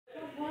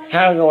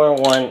How going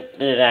one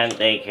did that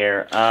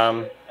daycare?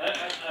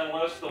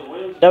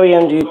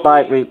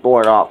 WMG5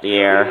 report off the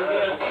air.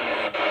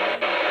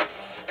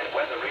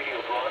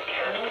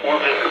 Or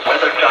visit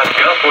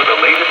weather.gov for the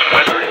latest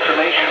weather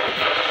information.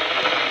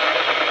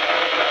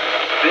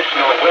 This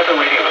NOAA weather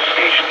radio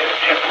station is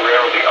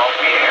temporarily off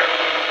the air.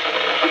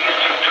 Please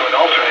tune to an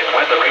alternate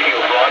weather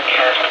radio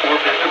broadcast or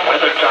visit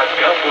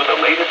weather.gov for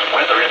the latest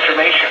weather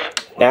information.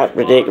 That's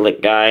ridiculous,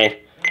 guy.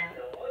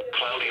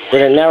 That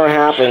it never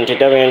happened to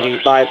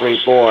WMG5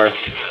 before.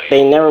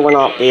 They never went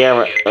off the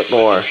air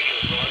before.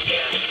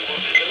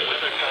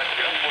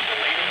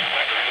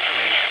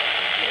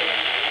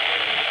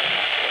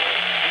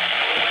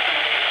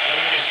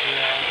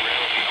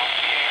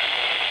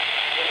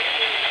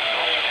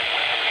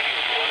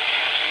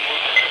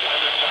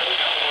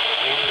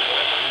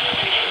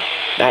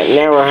 That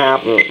never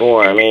happened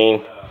before. I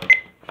mean,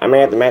 I may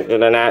have to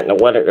mention that in the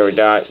weather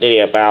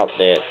video about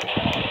it.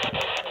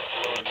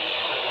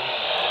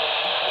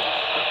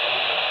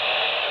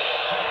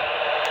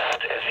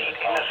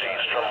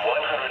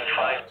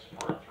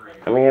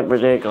 I mean, it's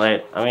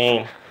ridiculous. I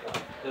mean,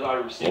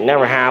 it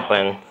never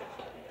happened.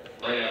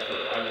 Right after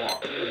I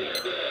walked in there,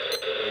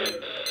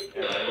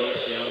 and I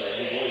looked down at the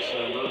invoice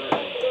number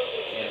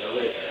and the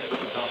rate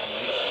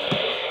confirmation.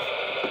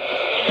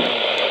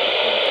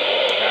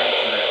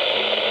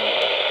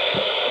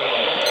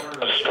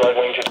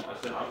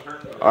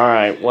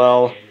 Alright,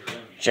 well,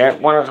 just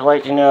wanted to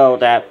let you know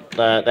that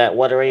that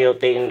weather radio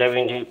station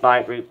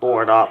WMG5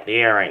 report off the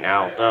air right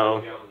now,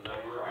 so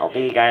I'll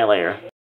see you guys later.